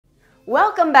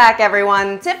Welcome back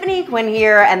everyone, Tiffany Quinn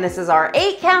here, and this is our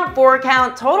 8-count,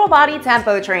 4-count total body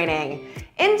tempo training.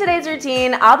 In today's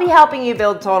routine, I'll be helping you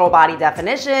build total body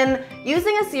definition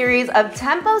using a series of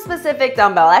tempo-specific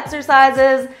dumbbell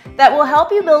exercises that will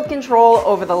help you build control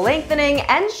over the lengthening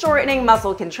and shortening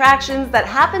muscle contractions that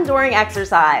happen during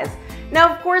exercise. Now,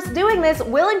 of course, doing this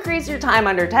will increase your time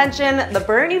under tension, the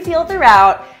burn you feel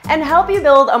throughout, and help you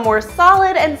build a more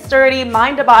solid and sturdy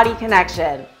mind-to-body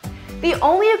connection. The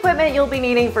only equipment you'll be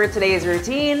needing for today's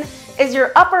routine is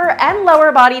your upper and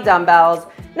lower body dumbbells.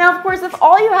 Now, of course, if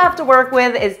all you have to work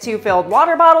with is 2 filled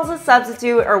water bottles as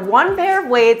substitute or 1 pair of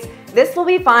weights, this will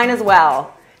be fine as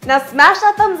well. Now, smash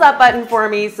that thumbs up button for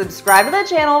me, subscribe to the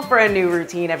channel for a new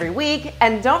routine every week,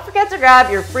 and don't forget to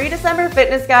grab your free December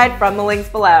fitness guide from the links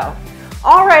below.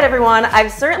 All right, everyone,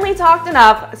 I've certainly talked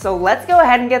enough, so let's go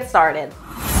ahead and get started.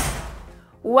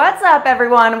 What's up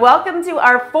everyone? Welcome to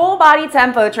our full body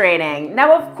tempo training.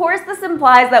 Now of course this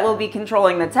implies that we'll be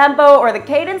controlling the tempo or the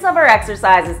cadence of our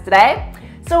exercises today.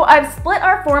 So I've split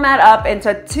our format up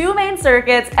into 2 main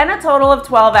circuits and a total of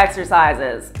 12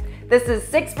 exercises. This is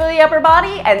 6 for the upper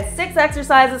body and 6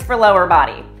 exercises for lower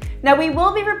body. Now we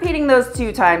will be repeating those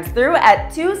 2 times through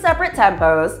at 2 separate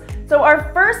tempos. So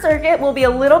our first circuit will be a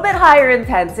little bit higher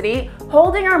intensity,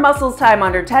 holding our muscles time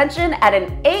under tension at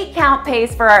an 8-count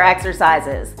pace for our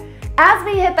exercises. As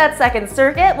we hit that second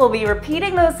circuit, we'll be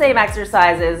repeating those same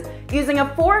exercises using a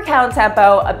 4-count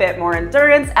tempo, a bit more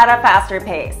endurance at a faster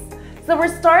pace. So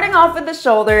we're starting off with the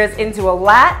shoulders into a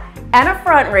lat and a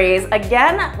front raise.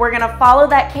 Again, we're gonna follow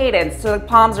that cadence. So the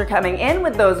palms are coming in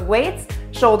with those weights,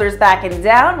 shoulders back and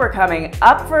down. We're coming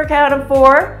up for a count of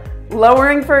 4,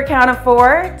 lowering for a count of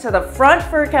 4, to the front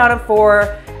for a count of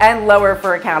 4, and lower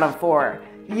for a count of 4.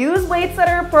 Use weights that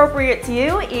are appropriate to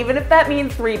you, even if that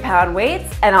means 3-pound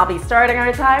weights, and I'll be starting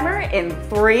our timer in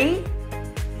 3,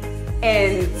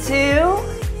 in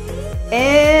 2,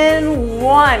 in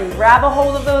 1. Grab a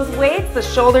hold of those weights, the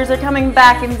shoulders are coming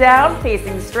back and down,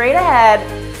 facing straight ahead,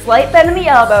 slight bend in the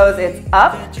elbows, it's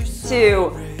up,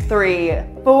 2, 3,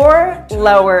 4,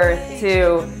 lower,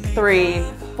 2, 3,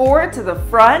 4 to the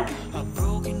front,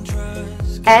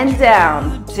 and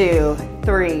down, 2,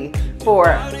 3,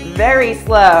 4. Very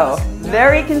slow,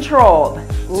 very controlled.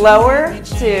 Lower,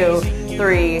 2,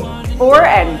 3, 4,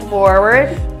 and forward,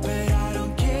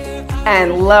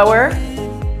 and lower.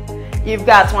 You've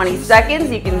got 20 seconds,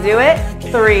 you can do it.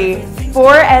 3,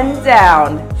 4, and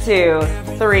down, 2,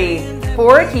 3,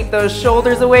 4. Keep those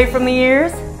shoulders away from the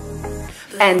ears.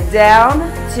 And down,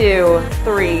 2,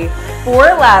 3, 4.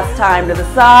 Last time to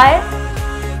the side.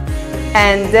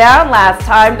 And down, last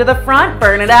time to the front.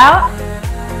 Burn it out.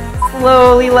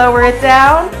 Slowly lower it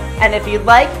down. And if you'd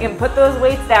like, you can put those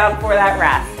weights down for that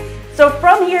rest. So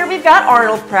from here, we've got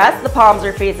Arnold press. The palms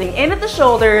are facing in at the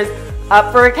shoulders.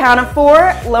 Up for a count of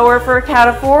 4, lower for a count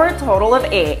of 4, total of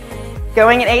 8.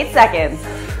 Going in 8 seconds.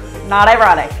 Not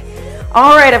ironic.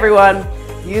 All right, everyone.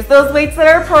 Use those weights that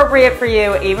are appropriate for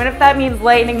you, even if that means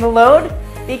lightening the load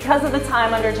because of the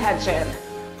time under tension.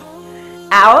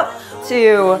 Out,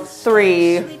 2,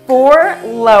 3, 4,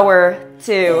 lower,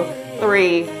 2,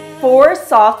 3, 4,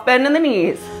 soft bend in the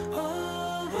knees.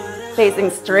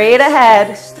 Facing straight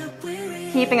ahead,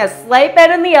 keeping a slight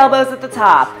bend in the elbows at the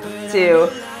top. 2,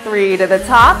 3 to the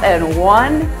top, and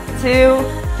 1, 2,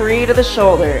 3 to the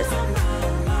shoulders.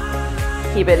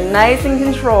 Keep it nice and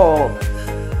controlled.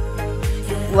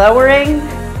 Lowering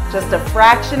just a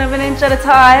fraction of an inch at a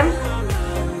time.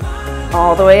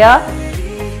 All the way up,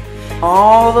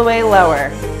 all the way lower.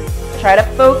 Try to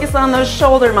focus on those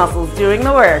shoulder muscles doing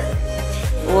the work.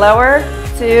 Lower,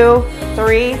 2,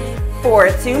 3, 4.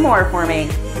 2 more for me.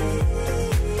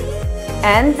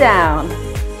 And down.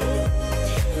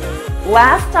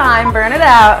 Last time, burn it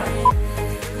out.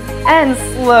 And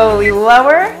slowly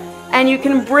lower. And you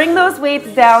can bring those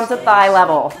weights down to thigh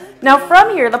level. Now from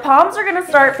here, the palms are gonna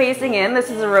start facing in. This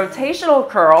is a rotational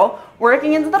curl,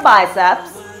 working into the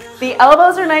biceps. The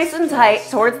elbows are nice and tight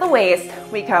towards the waist.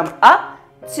 We come up,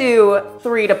 2,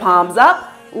 3 to palms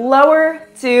up, lower,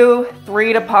 2,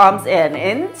 3 to palms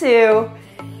in 2,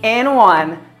 in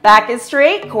 1. Back is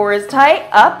straight, core is tight,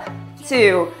 up,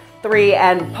 2, 3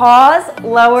 and pause,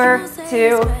 lower,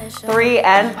 2, 3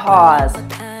 and pause.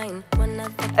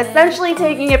 Essentially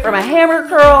taking it from a hammer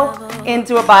curl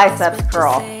into a biceps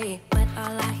curl.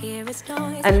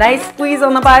 A nice squeeze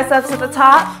on the biceps at the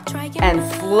top and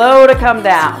slow to come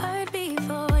down.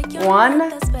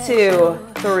 1, 2,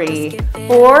 3,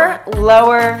 4,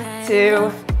 lower,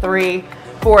 2, 3,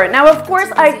 4. Now of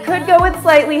course I could go with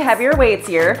slightly heavier weights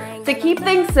here. To keep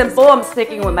things simple, I'm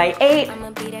sticking with my 8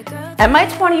 and my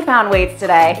 20-pound weights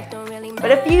today.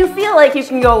 But if you feel like you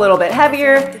can go a little bit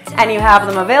heavier and you have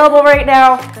them available right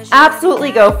now,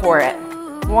 absolutely go for it.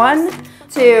 1,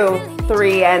 2,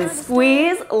 3, and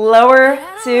squeeze. Lower,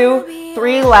 2,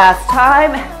 3, last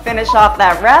time. Finish off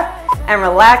that rep and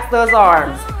relax those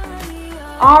arms.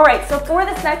 All right, so for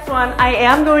this next one, I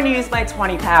am going to use my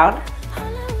 20-pound.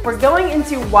 We're going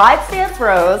into wide stance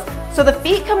rows, so the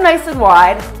feet come nice and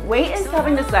wide, weight is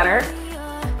coming to center,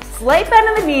 slight bend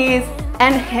in the knees,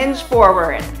 and hinge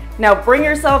forward. Now bring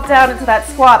yourself down into that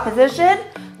squat position.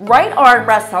 Right arm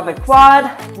rests on the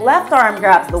quad, left arm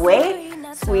grabs the weight,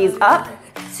 squeeze up,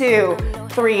 2,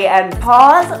 3, and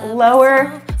pause,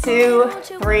 lower, 2,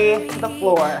 3, to the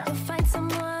floor.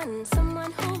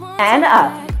 And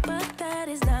up.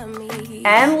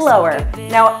 And lower.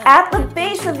 Now at the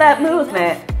base of that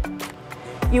movement,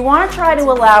 you want to try to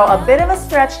allow a bit of a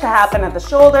stretch to happen at the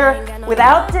shoulder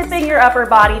without dipping your upper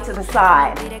body to the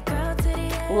side.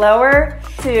 Lower,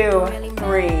 2,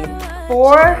 3,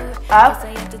 4, up,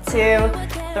 2,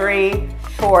 3,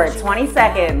 4. 20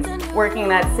 seconds, working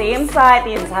that same side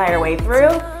the entire way through,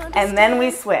 and then we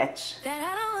switch.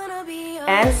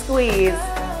 And squeeze,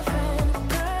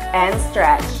 and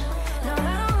stretch,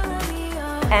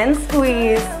 and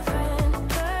squeeze,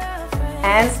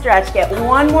 and stretch. Get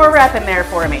one more rep in there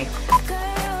for me.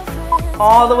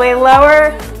 All the way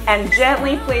lower, and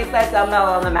gently place that dumbbell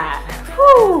on the mat.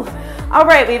 Whew. All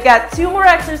right, we've got 2 more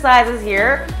exercises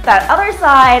here. That other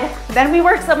side, then we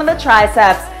work some of the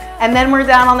triceps, and then we're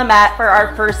down on the mat for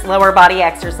our first lower body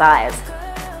exercise.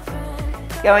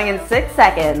 Going in 6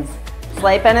 seconds.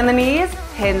 Slight bend in the knees,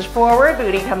 hinge forward,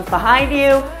 booty comes behind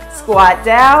you, squat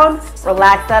down,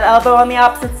 relax that elbow on the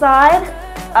opposite side,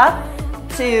 up,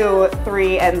 2,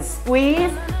 3, and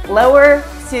squeeze, lower,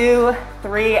 2,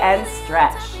 3, and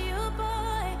stretch,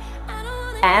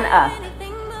 and up,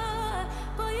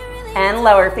 and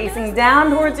lower, facing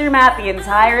down towards your mat the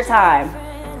entire time.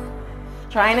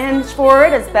 Trying to hinge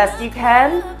forward as best you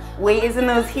can, weight is in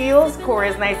those heels, core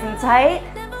is nice and tight,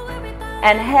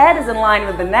 and head is in line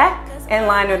with the neck, in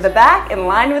line with the back, in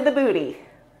line with the booty.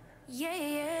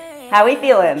 How we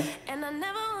feeling?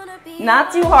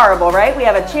 Not too horrible, right? We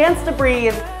have a chance to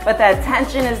breathe, but that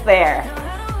tension is there.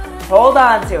 Hold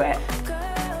on to it.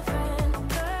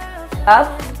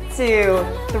 Up, 2,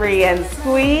 3, and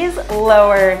squeeze.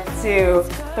 Lower, 2,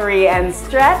 3, and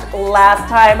stretch. Last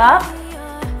time up.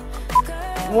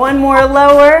 One more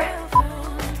lower,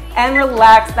 and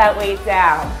relax that weight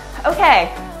down.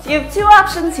 Okay, so you have 2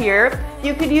 options here.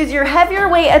 You could use your heavier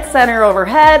weight at center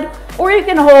overhead, or you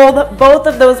can hold both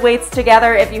of those weights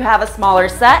together if you have a smaller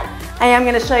set. I am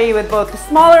going to show you with both the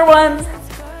smaller ones.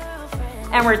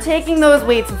 And we're taking those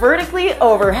weights vertically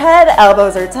overhead,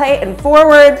 elbows are tight and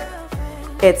forward.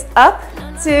 It's up,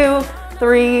 2,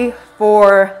 3,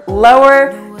 4,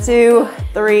 lower, 2,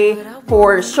 3,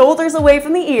 4, shoulders away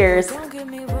from the ears.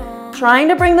 Trying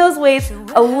to bring those weights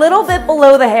a little bit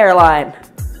below the hairline.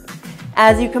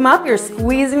 As you come up, you're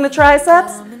squeezing the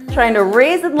triceps, trying to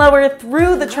raise and lower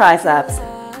through the triceps.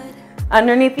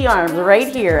 Underneath the arms, right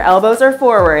here, elbows are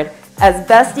forward as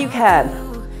best you can.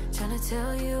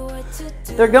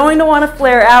 They're going to want to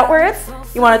flare outwards.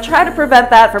 You want to try to prevent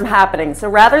that from happening. So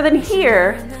rather than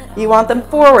here, you want them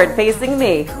forward, facing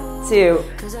me. 2,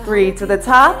 3 to the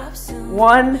top,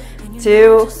 1,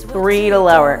 2, 3 to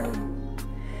lower.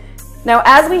 Now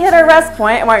as we hit our rest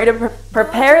point, I want you to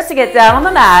prepare to get down on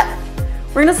the mat.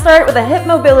 We're going to start with a hip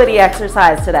mobility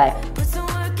exercise today.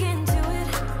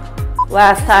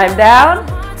 Last time down.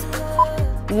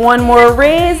 One more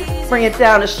raise, bring it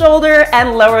down to shoulder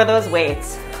and lower those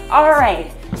weights. All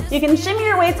right, you can shimmy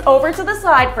your weights over to the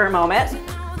side for a moment.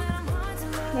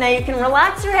 Now you can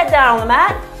relax your head down on the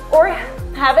mat or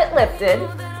have it lifted.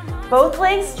 Both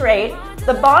legs straight,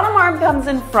 the bottom arm comes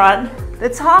in front, the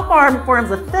top arm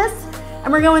forms a fist,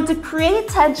 and we're going to create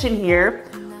tension here.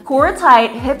 Core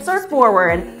tight, hips are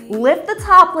forward, lift the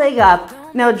top leg up.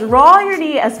 Now draw your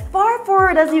knee as far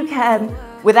forward as you can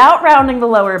without rounding the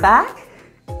lower back.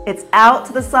 It's out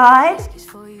to the side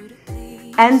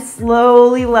and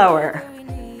slowly lower.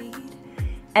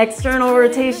 External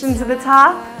rotation to the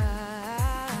top,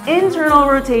 internal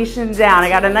rotation down. I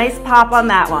got a nice pop on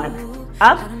that one.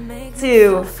 Up,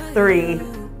 2, 3,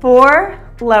 4,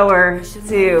 lower,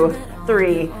 2,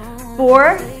 3,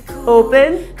 4,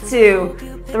 open,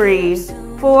 2, 3,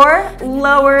 4,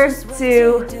 lower,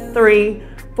 2, 3,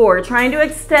 4. Trying to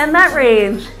extend that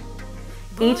range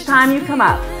each time you come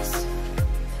up.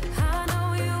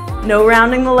 No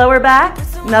rounding the lower back,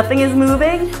 nothing is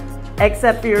moving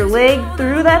except for your leg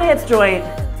through that hip joint.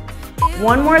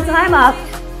 One more time up.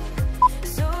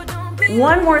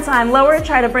 One more time lower,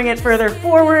 try to bring it further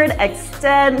forward,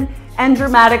 extend, and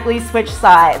dramatically switch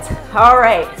sides. All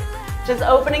right, just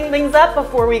opening things up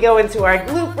before we go into our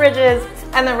glute bridges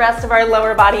and the rest of our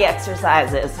lower body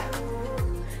exercises.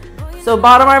 So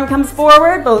bottom arm comes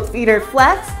forward, both feet are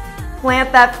flexed.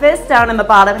 Plant that fist down in the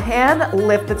bottom hand,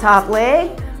 lift the top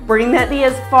leg, bring that knee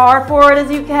as far forward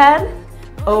as you can.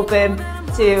 Open,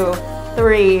 2,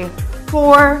 3,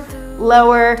 4,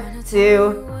 lower,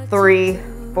 2, 3,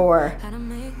 4.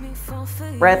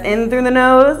 Breath in through the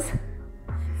nose,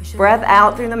 breath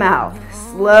out through the mouth.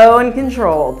 Slow and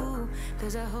controlled.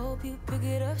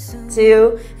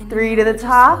 2, 3 to the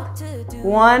top.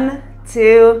 1,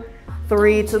 2,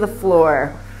 3 to the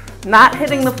floor. Not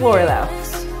hitting the floor though.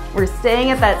 We're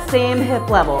staying at that same hip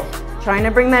level. Trying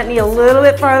to bring that knee a little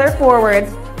bit farther forward.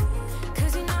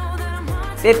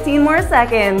 15 more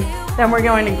seconds. Then we're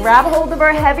going to grab a hold of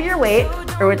our heavier weight,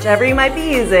 or whichever you might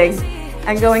be using,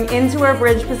 and going into our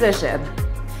bridge position.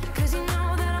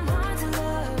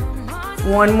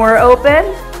 One more open.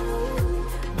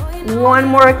 One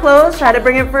more close. Try to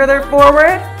bring it further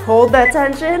forward. Hold that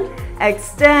tension.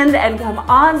 Extend and come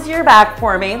onto your back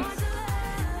for me.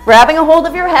 Grabbing a hold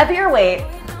of your heavier weight.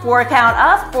 4 count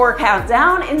up, 4 count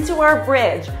down into our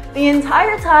bridge. The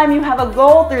entire time you have a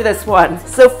goal through this one.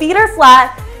 So feet are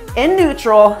flat, in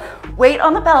neutral, weight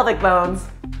on the pelvic bones.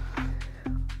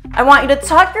 I want you to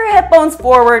tuck your hip bones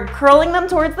forward, curling them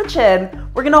towards the chin.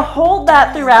 We're gonna hold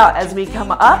that throughout as we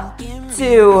come up,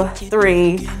 2,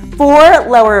 3, 4,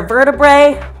 lower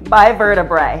vertebrae by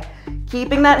vertebrae.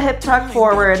 Keeping that hip tuck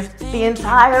forward the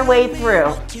entire way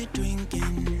through.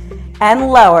 And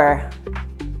lower.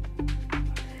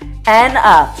 And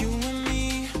up.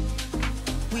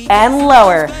 And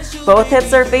lower. Both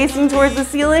hips are facing towards the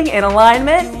ceiling in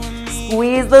alignment.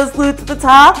 Squeeze those glutes at the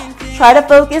top. Try to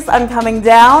focus on coming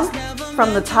down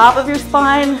from the top of your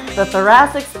spine, the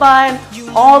thoracic spine,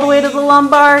 all the way to the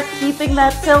lumbar, keeping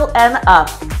that tilt and up.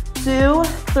 2,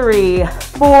 3,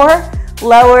 4,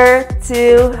 lower,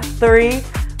 2, 3,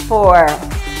 4.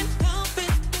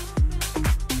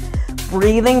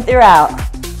 Breathing throughout.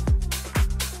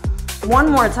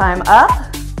 One more time up.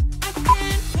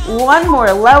 One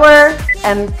more lower,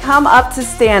 and come up to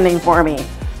standing for me.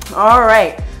 All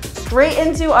right, straight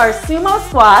into our sumo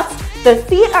squats. The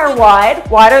feet are wide,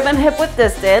 wider than hip width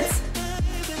distance,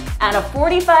 and a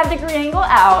 45-degree angle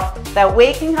out. That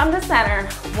weight can come to center.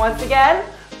 Once again,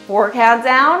 4 count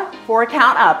down, 4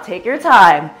 count up. Take your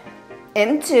time.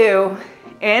 In 2,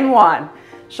 in 1.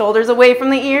 Shoulders away from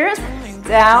the ears.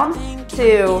 Down,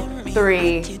 2,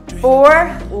 3,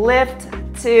 4. Lift,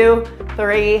 2,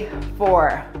 3,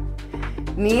 4.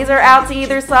 Knees are out to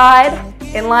either side.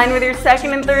 In line with your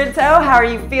second and third toe. How are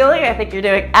you feeling? I think you're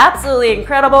doing absolutely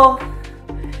incredible.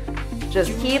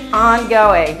 Just keep on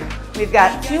going. We've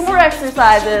got 2 more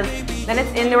exercises, then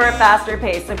it's into our faster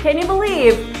pace. So can you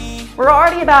believe we're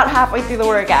already about halfway through the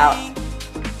workout?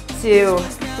 2,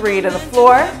 3 to the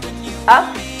floor,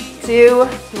 up, 2,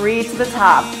 3 to the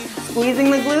top.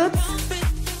 Squeezing the glutes,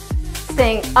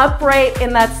 staying upright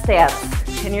in that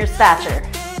stance, in your stature.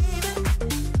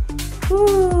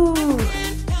 Woo.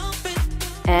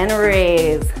 And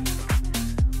raise.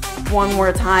 One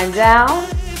more time down.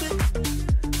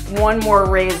 One more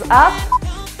raise up.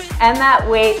 And that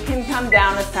weight can come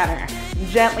down to center,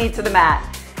 gently to the mat.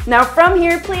 Now from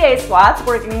here, plie squats,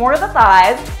 working more of the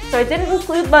thighs. So I didn't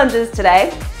include lunges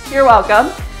today. You're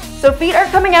welcome. So feet are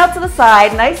coming out to the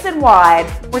side, nice and wide.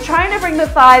 We're trying to bring the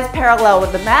thighs parallel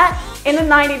with the mat in a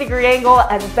 90-degree angle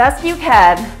as best you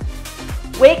can.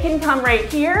 Weight can come right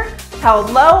here, held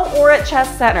low or at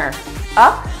chest center.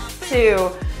 Up,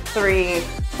 2, 3,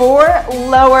 4,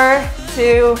 lower,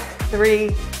 2, 3,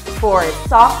 4.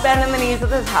 Soft bend in the knees at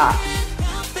the top.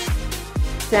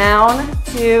 Down,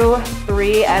 2,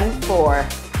 3, and 4.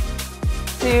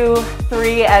 2,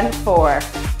 3, and 4.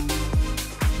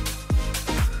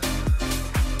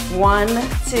 1,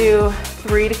 2,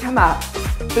 3 to come up.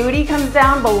 Booty comes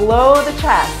down below the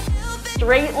chest.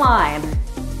 Straight line.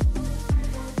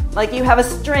 Like you have a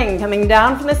string coming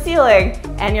down from the ceiling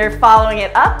and you're following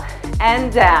it up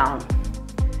and down.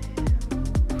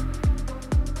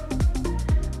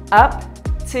 Up,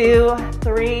 2,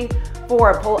 3,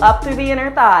 4. Pull up through the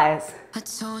inner thighs.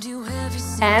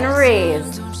 And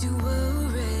raise.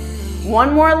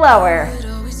 One more lower.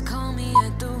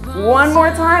 One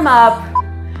more time up.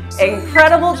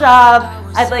 Incredible job.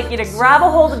 I'd like you to grab a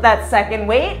hold of that second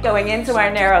weight going into our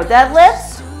narrow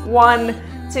deadlifts. 1,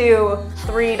 2,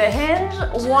 3 to hinge.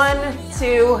 1,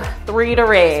 2, 3 to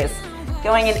raise.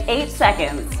 Going in 8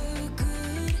 seconds.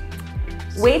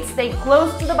 Weights stay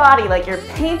close to the body like you're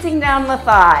painting down the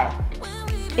thigh.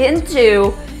 In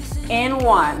 2, in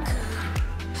 1.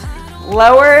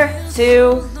 Lower,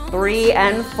 2, 3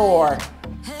 and 4.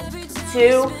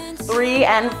 2, 3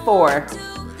 and 4.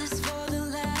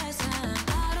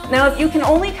 Now if you can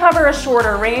only cover a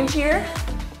shorter range here,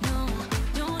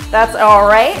 that's all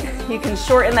right. You can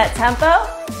shorten that tempo.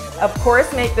 Of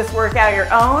course, make this workout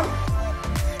your own.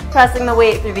 Pressing the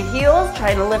weight through the heels,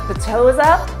 trying to lift the toes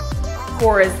up.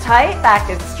 Core is tight, back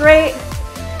is straight.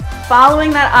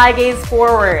 Following that eye gaze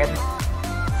forward.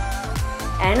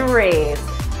 And raise.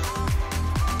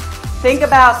 Think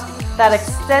about that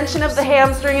extension of the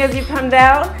hamstring as you come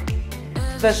down.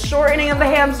 The shortening of the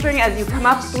hamstring as you come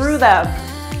up through them.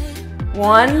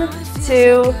 1,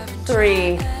 2,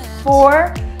 3,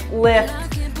 4. Lift,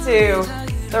 2,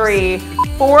 3,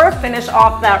 4. Finish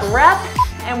off that rep,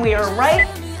 and we are right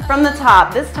from the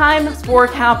top. This time,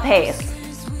 4-count pace.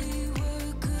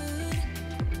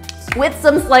 With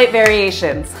some slight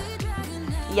variations.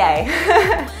 Yay.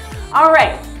 All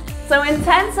right, so in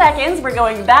 10 seconds, we're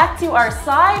going back to our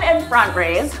side and front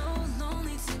raise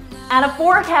at a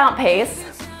 4-count pace.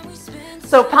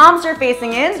 So palms are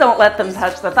facing in, don't let them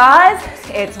touch the thighs.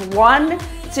 It's 1,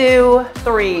 2,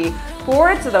 3,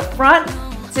 4 to the front,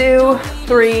 2,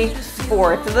 3,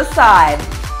 4 to the side,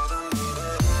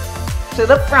 to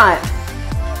the front.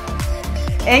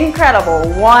 Incredible.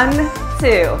 1,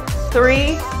 2,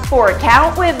 3, 4.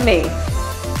 Count with me.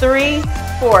 3,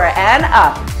 4, and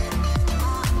up.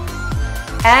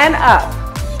 And up.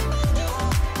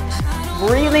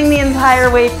 Breathing the entire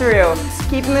way through.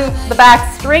 Keeping the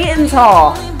back straight and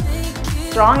tall.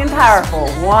 Strong and powerful.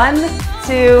 1,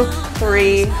 2,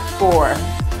 3, 4.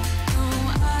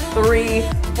 3,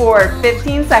 4,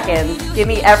 15 seconds. Give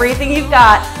me everything you've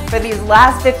got for these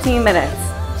last 15 minutes.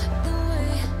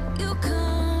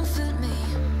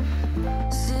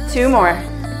 2 more.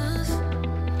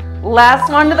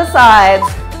 Last one to the sides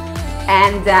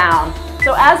and down.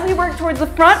 So as we work towards the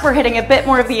front, we're hitting a bit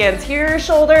more of the anterior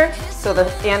shoulder, so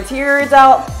the anterior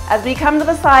delt. As we come to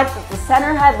the sides, the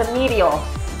center head, the medial,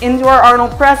 into our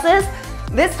Arnold presses.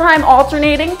 This time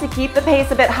alternating to keep the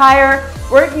pace a bit higher,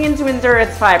 working into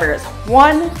endurance fibers.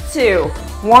 1, 2,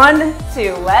 1,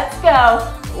 2. Let's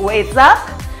go. Weights up.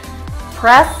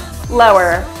 Press,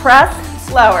 lower.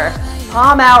 Press, lower.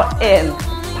 Palm out, in.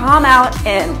 Palm out,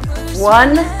 in.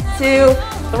 1, 2,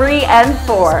 3, and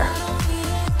 4.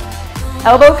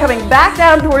 Elbow coming back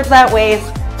down towards that waist.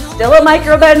 Still a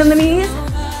micro bend in the knees.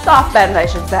 Soft bend, I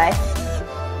should say.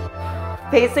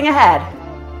 Facing ahead.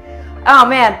 Oh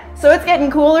man, so it's getting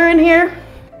cooler in here.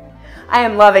 I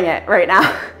am loving it right now.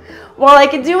 While I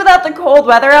could do without the cold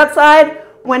weather outside,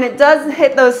 when it does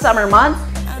hit those summer months,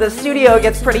 the studio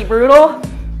gets pretty brutal.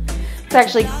 It's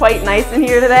actually quite nice in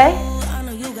here today.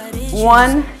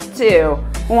 1, 2,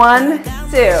 1,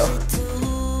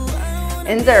 2.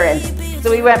 Endurance.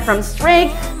 So we went from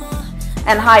strength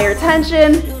and higher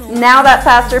tension, now that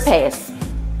faster pace.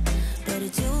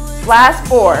 Last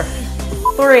 4,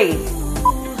 3,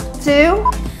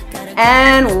 2,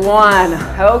 and 1.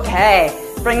 Okay,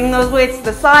 bringing those weights to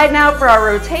the side now for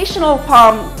our rotational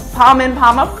palm in,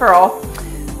 palm up curl.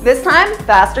 This time,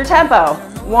 faster tempo.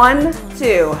 1,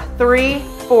 2, 3,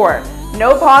 4.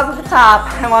 No pause at the top.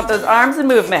 I want those arms in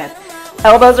movement.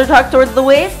 Elbows are tucked towards the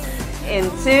waist. In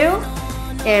 2,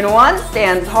 in 1.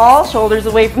 Stand tall, shoulders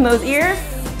away from those ears.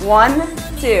 1,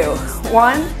 2,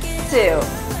 1, 2.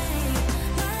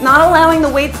 Not allowing the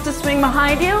weights to swing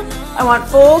behind you. I want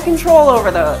full control over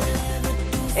those.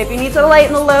 If you need to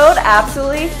lighten the load,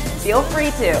 absolutely, feel free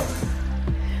to.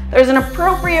 There's an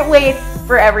appropriate weight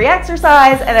for every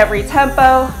exercise and every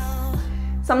tempo.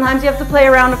 Sometimes you have to play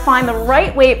around to find the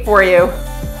right weight for you.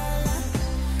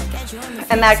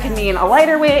 And that can mean a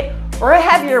lighter weight or a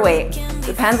heavier weight.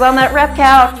 Depends on that rep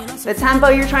count, the tempo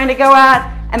you're trying to go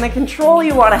at, and the control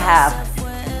you want to have.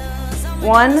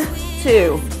 1,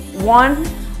 2, 1,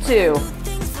 2.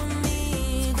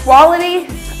 Quality,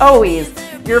 always.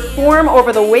 Your form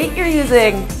over the weight you're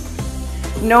using,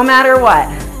 no matter what.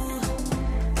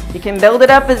 You can build it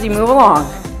up as you move along.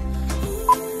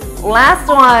 Last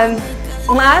one,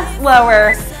 last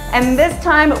lower, and this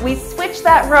time we switch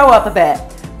that row up a bit.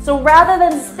 So rather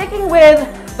than sticking with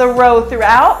the row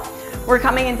throughout, we're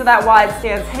coming into that wide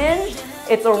stance hinge.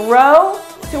 It's a row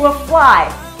to a fly.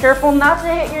 Careful not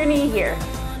to hit your knee here.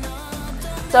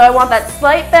 So I want that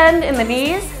slight bend in the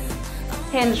knees,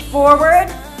 hinge forward,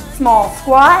 small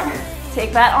squat,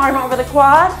 take that arm over the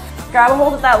quad, grab a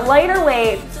hold of that lighter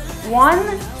weight.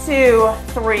 1, 2,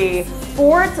 3,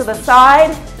 4 to the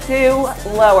side, 2,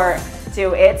 lower,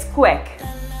 2. It's quick,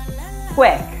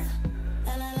 quick.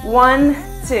 1,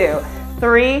 2,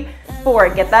 3, 4.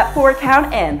 Get that 4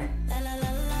 count in.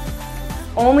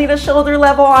 Only the shoulder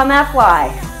level on that fly.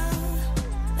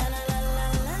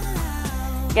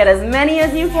 Get as many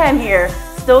as you can here.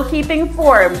 Still keeping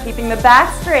form, keeping the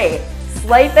back straight.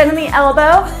 Slight bend in the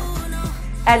elbow.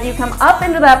 As you come up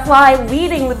into that fly,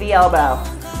 leading with the elbow.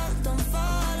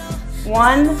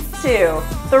 1, 2,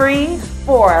 3,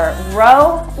 4.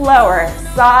 Row, lower,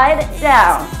 side,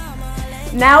 down.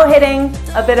 Now hitting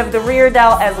a bit of the rear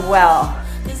delt as well.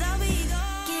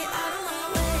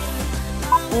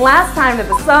 Last time to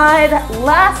the side,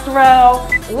 last row,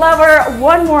 lower,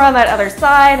 one more on that other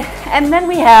side, and then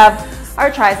we have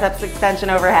our triceps extension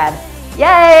overhead.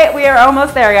 Yay, we are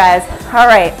almost there, guys. All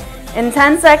right, in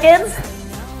 10 seconds,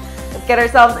 let's get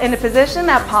ourselves into position.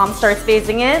 That palm starts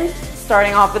facing in,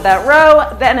 starting off with that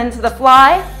row, then into the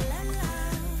fly.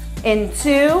 In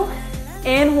 2,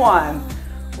 in 1.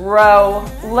 Row,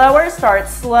 lower, start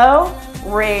slow,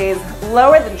 raise,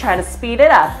 lower, then try to speed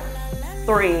it up.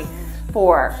 3,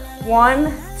 4.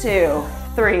 1, 2,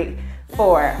 3,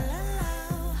 4.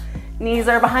 Knees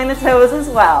are behind the toes as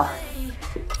well.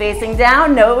 Facing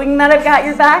down, knowing that I've got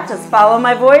your back, just follow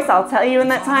my voice. I'll tell you when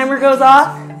that timer goes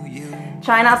off.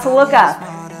 Try not to look up.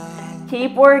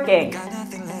 Keep working.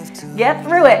 Get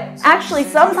through it. Actually,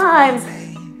 sometimes,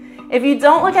 if you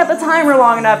don't look at the timer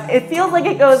long enough, it feels like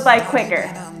it goes by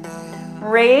quicker.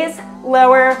 Raise,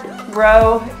 lower,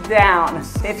 row, down.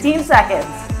 15 seconds.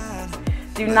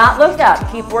 Do not look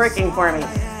up. Keep working for me.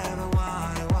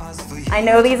 I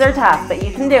know these are tough, but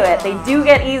you can do it. They do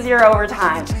get easier over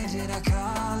time.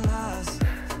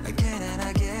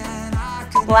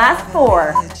 Last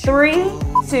 4, 3,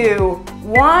 2,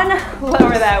 1.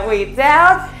 Lower that weight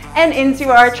down and into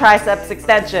our triceps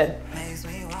extension.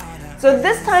 So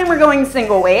this time we're going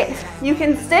single weight. You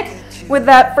can stick with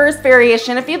that first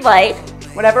variation if you'd like,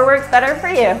 whatever works better for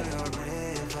you.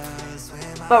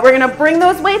 But we're gonna bring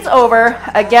those weights over.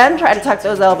 Again, try to tuck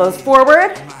those elbows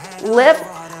forward. Lift,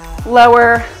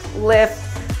 lower,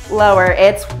 lift, lower.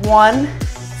 It's 1,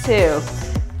 2,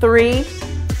 3,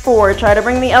 4. Try to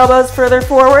bring the elbows further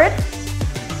forward.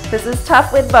 This is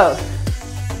tough with both.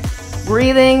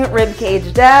 Breathing, rib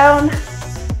cage down.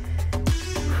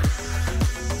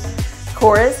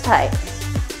 Core is tight.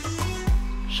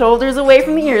 Shoulders away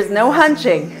from the ears, no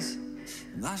hunching.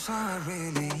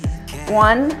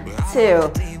 1,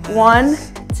 2, 1,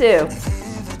 2.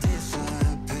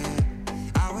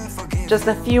 Just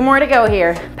a few more to go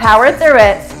here. Power through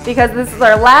it because this is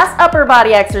our last upper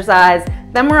body exercise.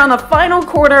 Then we're on the final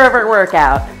quarter of our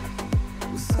workout.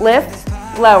 Lift,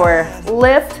 lower,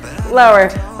 lift, lower.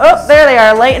 Oh, there they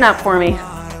are. Lighten up for me.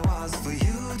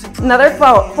 Another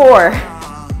 4,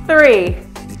 3,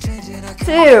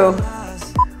 2,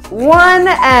 1,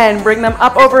 and bring them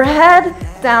up overhead,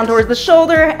 down towards the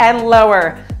shoulder, and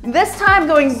lower. This time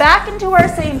going back into our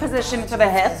same position for the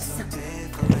hips.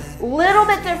 Little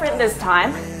bit different this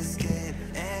time.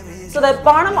 So that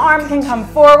bottom arm can come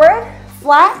forward,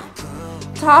 flat.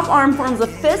 Top arm forms a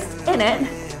fist in it.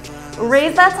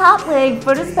 Raise that top leg,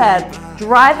 foot is bent.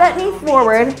 Drive that knee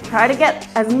forward. Try to get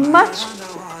as much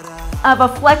of a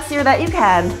flex here that you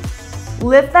can.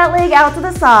 Lift that leg out to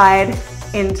the side.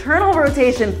 Internal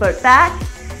rotation, foot back.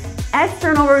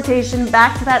 External rotation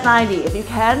back to that 90. If you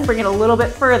can, bring it a little bit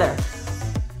further.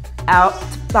 Out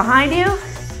behind you.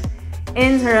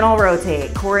 Internal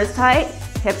rotate. Core is tight.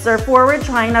 Hips are forward,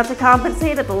 trying not to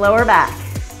compensate at the lower back.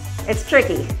 It's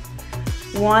tricky.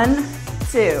 1,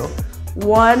 2,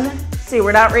 1, 2.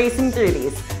 We're not racing through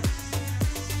these.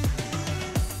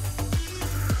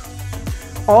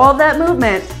 All of that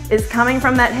movement is coming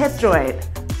from that hip joint.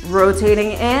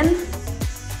 Rotating in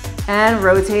and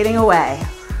rotating away.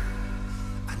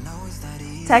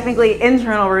 Technically,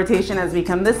 internal rotation as we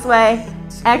come this way,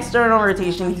 external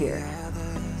rotation here.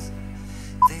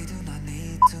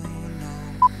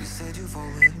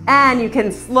 And you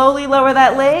can slowly lower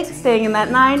that leg, staying in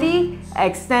that 90,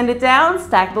 extend it down,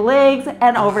 stack the legs,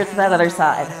 and over to that other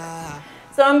side.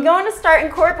 So I'm going to start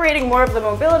incorporating more of the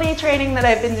mobility training that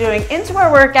I've been doing into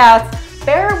our workouts.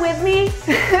 Bear with me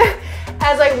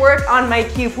as I work on my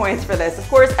cue points for this. Of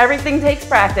course, everything takes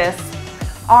practice.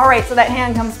 All right, so that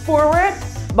hand comes forward,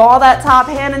 ball that top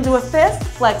hand into a fist,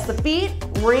 flex the feet,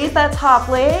 raise that top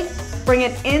leg, bring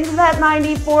it into that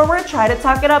 90 forward, try to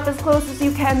tuck it up as close as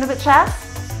you can to the chest.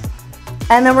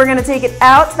 And then we're gonna take it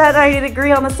out to that 90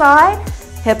 degree on the side.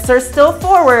 Hips are still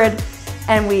forward,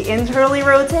 and we internally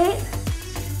rotate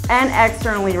and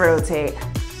externally rotate.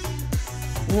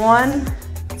 1,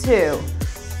 2,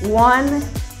 1,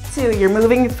 2. You're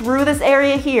moving through this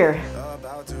area here.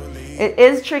 It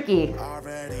is tricky.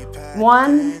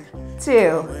 1,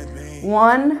 2,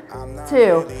 1,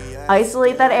 2.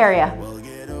 Isolate that area.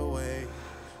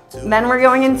 Then we're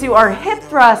going into our hip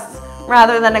thrusts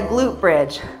rather than a glute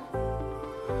bridge.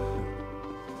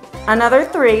 Another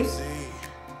 3,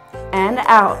 and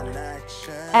out,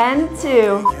 and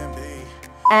 2,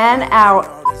 and out.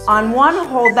 On 1,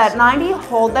 hold that 90,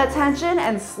 hold that tension,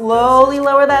 and slowly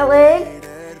lower that leg,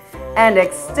 and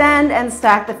extend and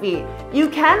stack the feet. You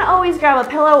can always grab a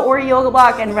pillow or a yoga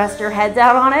block and rest your head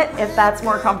down on it if that's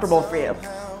more comfortable for you.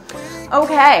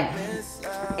 Okay,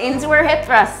 into our hip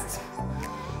thrust.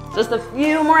 Just a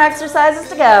few more exercises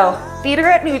to go. Feet are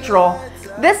at neutral.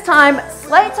 This time,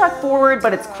 slight tuck forward,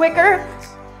 but it's quicker.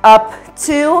 Up,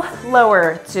 2,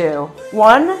 lower, 2.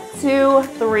 1, 2,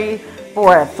 3,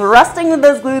 4. Thrusting with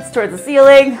those glutes towards the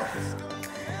ceiling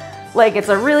like it's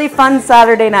a really fun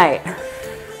Saturday night.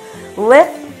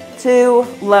 Lift, 2,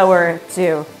 lower,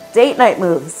 2. Date night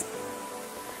moves.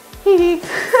 Hee hee.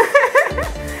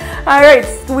 All right,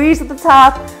 squeeze at the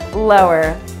top,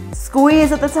 lower.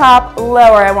 Squeeze at the top,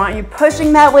 lower. I want you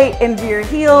pushing that weight into your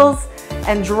heels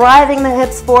and driving the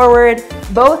hips forward.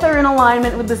 Both are in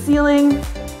alignment with the ceiling.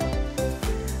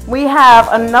 We have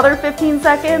another 15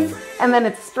 seconds, and then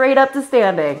it's straight up to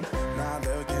standing.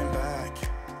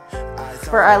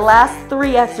 For our last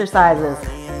 3 exercises.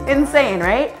 Insane,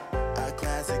 right?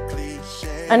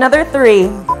 Another 3,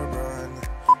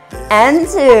 and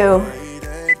 2.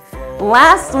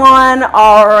 Last one.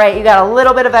 All right, you got a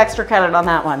little bit of extra credit on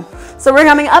that one. So we're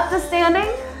coming up to standing,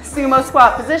 sumo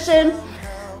squat position.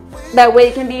 That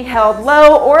weight can be held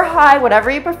low or high,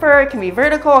 whatever you prefer. It can be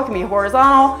vertical, it can be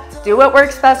horizontal. Do what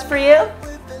works best for you.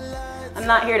 I'm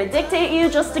not here to dictate you,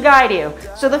 just to guide you.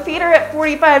 So the feet are at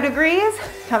 45 degrees,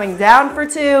 coming down for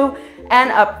 2 and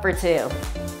up for 2.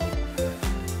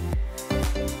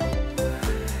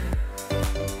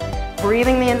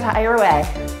 Breathing the entire way.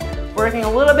 Working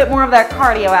a little bit more of that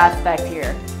cardio aspect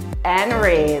here. And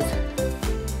raise.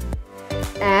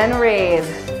 And raise.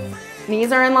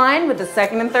 Knees are in line with the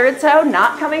second and third toe,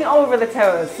 not coming over the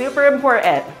toes. Super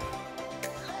important.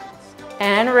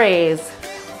 And raise.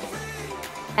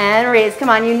 And raise. Come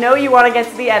on, you know you want to get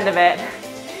to the end of it.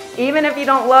 Even if you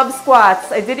don't love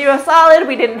squats, I did you a solid.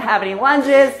 We didn't have any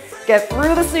lunges. Get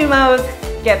through the sumos,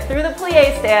 get through the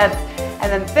plie stance,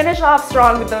 and then finish off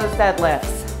strong with those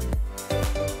deadlifts.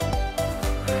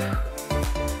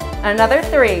 Another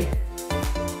 3,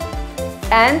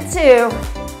 and 2.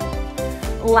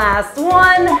 Last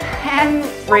one, and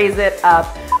raise it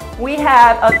up. We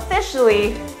have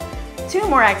officially 2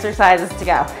 more exercises to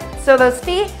go. So those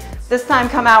feet, this time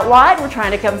come out wide. We're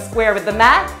trying to come square with the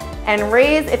mat and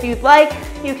raise. If you'd like,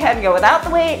 you can go without the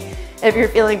weight if you're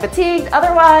feeling fatigued.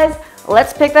 Otherwise,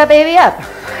 let's pick that baby up.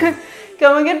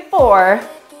 Going in 4,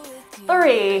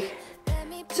 3,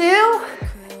 2,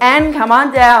 and come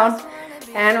on down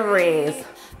and raise.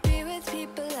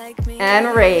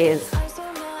 And raise.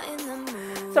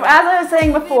 So as I was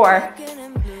saying before,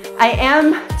 I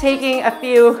am taking a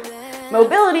few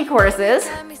mobility courses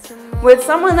with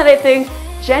someone that I think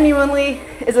genuinely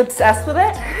is obsessed with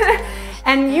it.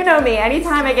 And you know me,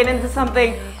 anytime I get into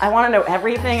something, I want to know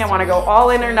everything. I want to go all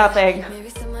in or nothing.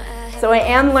 So I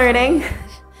am learning,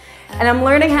 and I'm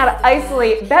learning how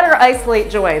to better isolate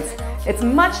joints. It's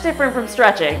much different from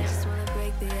stretching,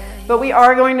 but we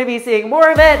are going to be seeing more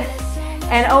of it,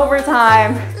 and over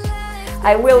time,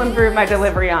 I will improve my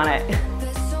delivery on it.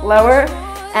 Lower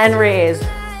and raise.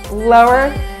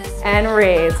 Lower and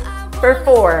raise. For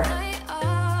 4,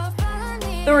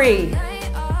 3,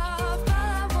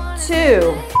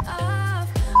 2.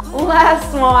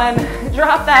 Last one.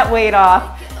 Drop that weight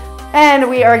off. And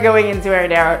we are going into our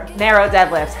narrow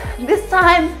deadlift. This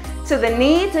time to the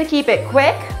knee to keep it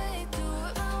quick.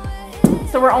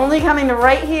 So we're only coming to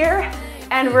right here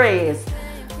and raise.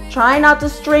 Try not to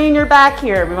strain your back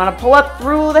here. We want to pull up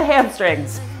through the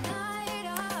hamstrings.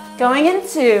 Going in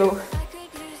 2,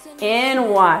 in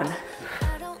 1.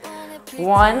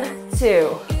 1, 2,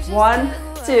 1,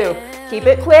 2. Keep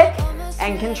it quick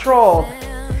and controlled.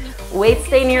 Weight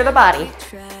stay near the body.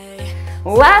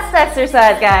 Last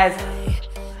exercise, guys.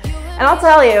 And I'll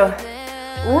tell you,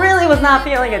 really was not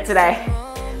feeling it today.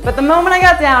 But the moment I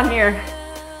got down here,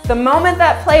 the moment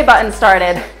that play button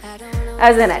started,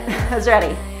 I was in it. I was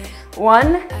ready.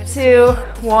 1, 2,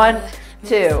 1,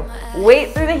 2.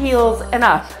 Weight through the heels and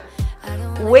up.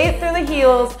 Weight through the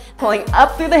heels, pulling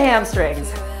up through the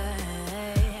hamstrings.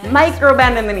 Micro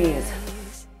bend in the knees.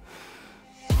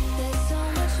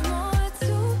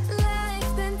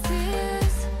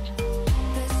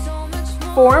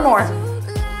 Four more.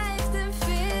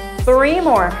 3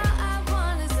 more.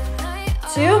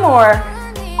 2 more.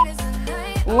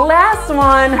 Last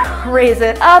one, raise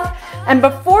it up. And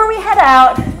before we head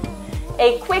out,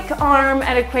 a quick arm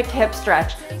and a quick hip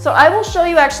stretch. So I will show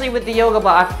you actually with the yoga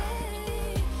block.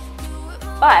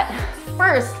 But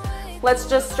first, let's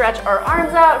just stretch our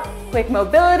arms out. Quick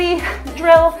mobility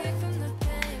drill.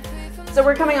 So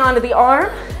we're coming onto the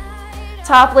arm.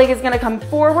 Top leg is gonna come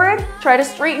forward. Try to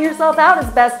straighten yourself out as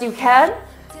best you can.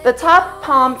 The top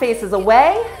palm faces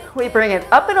away. We bring it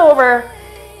up and over.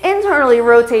 Internally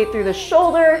rotate through the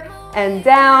shoulder and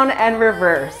down and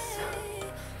reverse.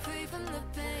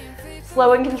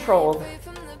 Slow and controlled.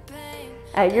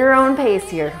 At your own pace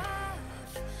here.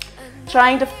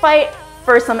 Trying to fight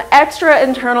for some extra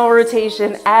internal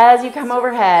rotation as you come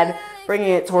overhead, bringing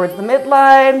it towards the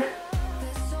midline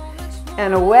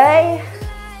and away.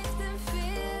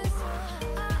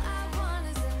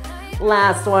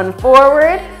 Last one,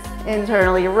 forward,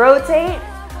 internally rotate,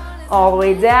 all the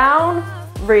way down,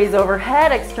 raise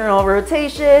overhead, external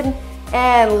rotation,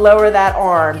 and lower that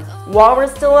arm. While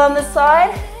we're still on this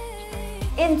side,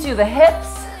 into the hips.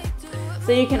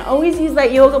 So you can always use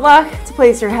that yoga block to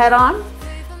place your head on.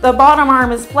 The bottom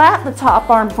arm is flat, the top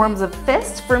arm forms a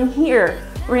fist. From here,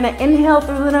 we're gonna inhale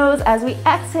through the nose. As we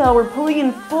exhale, we're pulling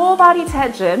in full body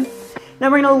tension.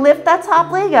 Now we're gonna lift that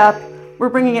top leg up. We're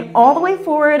bringing it all the way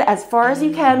forward as far as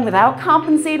you can without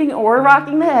compensating or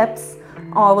rocking the hips.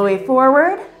 All the way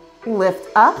forward, lift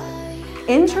up,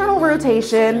 internal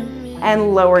rotation,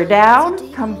 and lower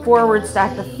down. Come forward,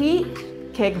 stack the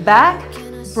feet, kick back,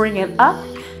 bring it up,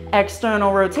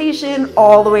 external rotation,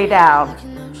 all the way down.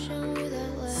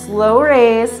 Slow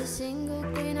raise,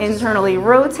 internally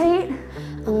rotate,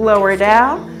 lower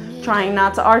down, trying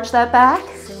not to arch that back.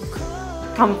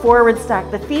 Come forward, stack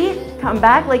the feet, come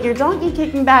back like your donkey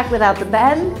kicking back without the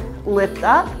bend, lift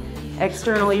up,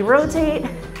 externally rotate,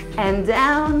 and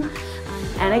down,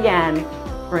 and again,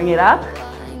 bring it up,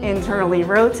 internally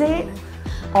rotate,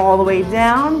 all the way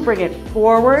down, bring it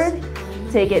forward,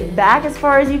 take it back as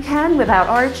far as you can without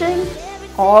arching,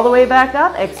 all the way back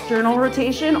up, external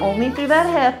rotation only through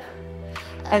that hip,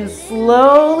 and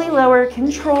slowly lower,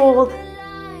 controlled,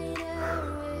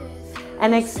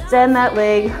 and extend that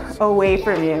leg away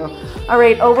from you. All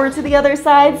right, over to the other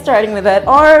side, starting with that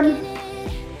arm,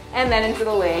 and then into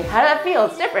the leg. How does that feel?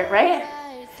 It's different, right?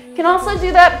 You can also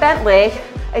do that bent leg.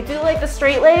 I do like the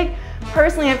straight leg.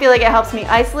 Personally, I feel like it helps me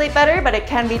isolate better, but it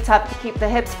can be tough to keep the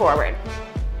hips forward.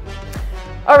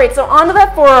 All right, so onto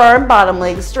that forearm, bottom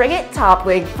leg straight, top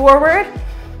leg forward.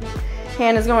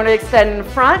 Hand is going to extend in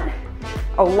front.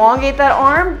 Elongate that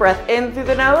arm, breath in through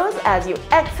the nose. As you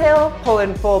exhale, pull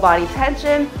in full body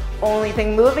tension. Only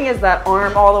thing moving is that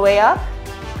arm all the way up.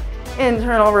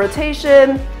 Internal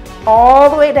rotation, all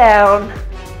the way down.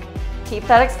 Keep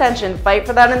that extension, fight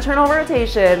for that internal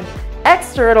rotation.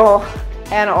 External,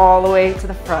 and all the way to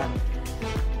the front.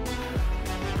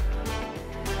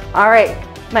 All right,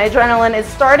 my adrenaline is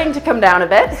starting to come down a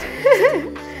bit.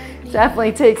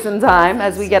 Definitely take some time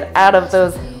as we get out of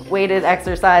those weighted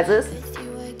exercises.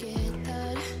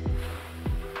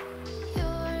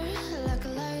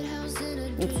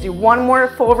 Let's do one more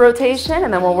full rotation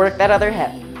and then we'll work that other hip.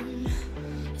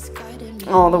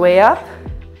 All the way up,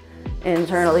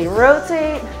 internally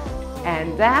rotate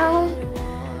and down.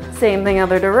 Same thing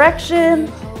other direction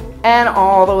and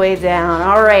all the way down.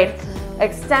 All right,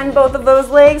 extend both of those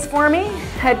legs for me.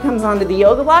 Head comes onto the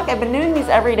yoga block. I've been doing these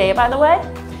every day, by the way.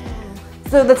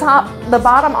 So the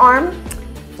bottom arm,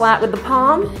 flat with the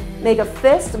palm. Make a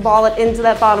fist, ball it into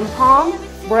that bottom palm.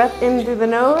 Breath in through the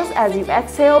nose. As you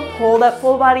exhale, pull that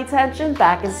full body tension.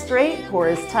 Back is straight, core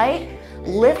is tight.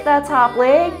 Lift that top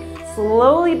leg.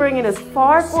 Slowly bring it as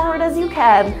far forward as you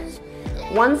can.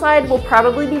 One side will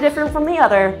probably be different from the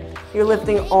other. You're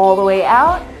lifting all the way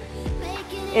out.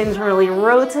 Internally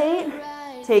rotate.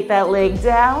 Take that leg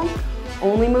down.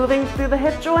 Only moving through the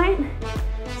hip joint.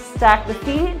 Stack the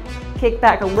feet. Kick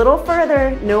back a little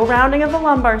further. No rounding of the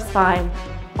lumbar spine.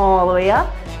 All the way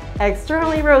up.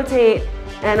 Externally rotate.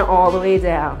 And all the way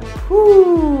down.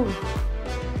 Whoo!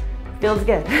 Feels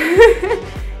good.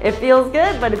 It feels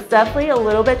good, but it's definitely a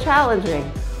little bit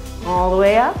challenging. All the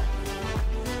way up.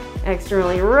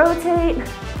 Externally rotate.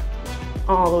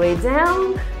 All the way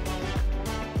down.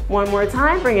 One more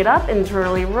time, bring it up,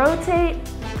 internally rotate.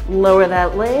 Lower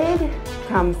that leg.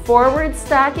 Come forward,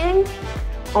 stacking.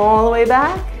 All the way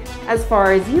back. As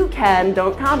far as you can,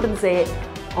 don't compensate.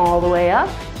 All the way up.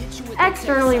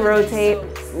 Externally rotate.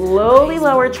 Slowly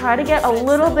lower, try to get a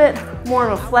little bit more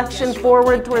of a flexion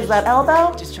forward towards that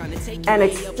elbow and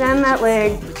extend that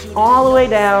leg all the way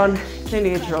down to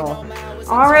neutral.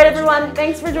 All right, everyone,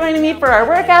 thanks for joining me for our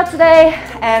workout today,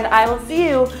 and I will see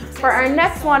you for our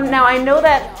next one. Now, I know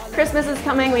that Christmas is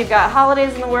coming, we've got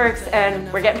holidays in the works,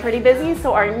 and we're getting pretty busy,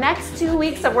 so our next 2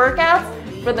 weeks of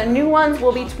workouts for the new ones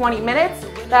will be 20 minutes.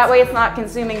 That way it's not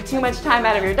consuming too much time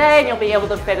out of your day, and you'll be able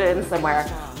to fit it in somewhere.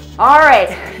 All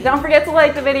right, don't forget to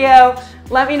like the video.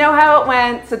 Let me know how it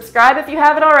went. Subscribe if you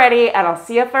haven't already, and I'll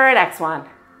see you for our next one.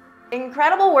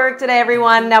 Incredible work today,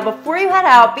 everyone. Now, before you head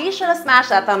out, be sure to smash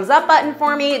that thumbs up button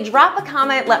for me, drop a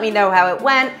comment, let me know how it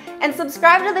went, and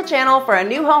subscribe to the channel for a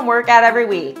new home workout every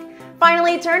week.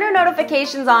 Finally, turn your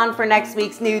notifications on for next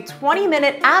week's new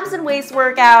 20-minute abs and waist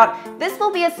workout. This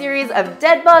will be a series of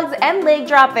dead bugs and leg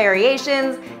drop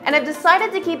variations, and I've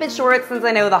decided to keep it short since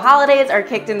I know the holidays are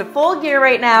kicked into full gear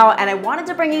right now, and I wanted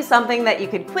to bring you something that you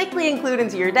could quickly include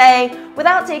into your day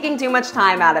without taking too much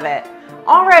time out of it.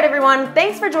 All right, everyone,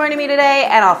 thanks for joining me today,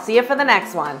 and I'll see you for the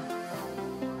next one.